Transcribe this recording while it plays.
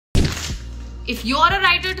If you're a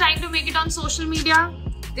writer trying to make it on social media,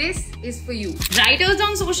 this is for you. Writers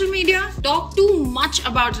on social media talk too much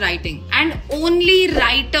about writing, and only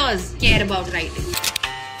writers care about writing.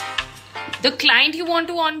 The client you want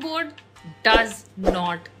to onboard does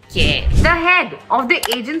not care. The head of the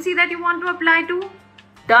agency that you want to apply to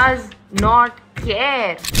does not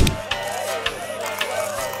care.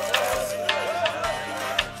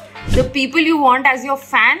 The people you want as your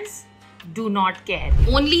fans do not care.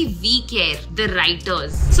 Only we care, the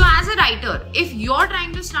writers. So as a writer, if you're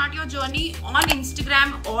trying to start your journey on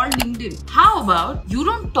Instagram or LinkedIn, how about you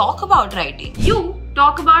don't talk about writing? You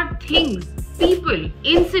talk about things, people,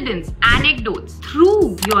 incidents, anecdotes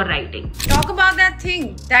through your writing. Talk about that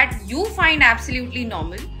thing that you find absolutely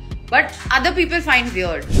normal, but other people find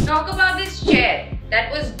weird. Talk about this chair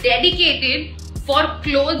that was dedicated for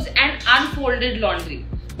clothes and unfolded laundry.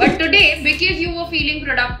 But today, because you were feeling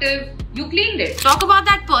productive, you cleaned it. Talk about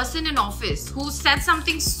that person in office who said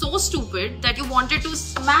something so stupid that you wanted to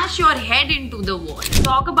smash your head into the wall.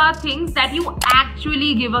 Talk about things that you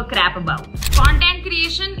actually give a crap about. Content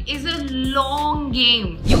creation is a long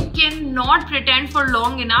game. You cannot pretend for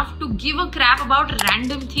long enough to give a crap about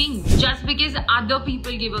random things just because other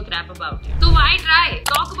people give a crap about it. So why try?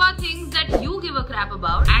 Talk about things that you give a crap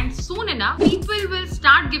about, and soon enough, people will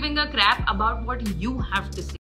start giving a crap about what you have to say.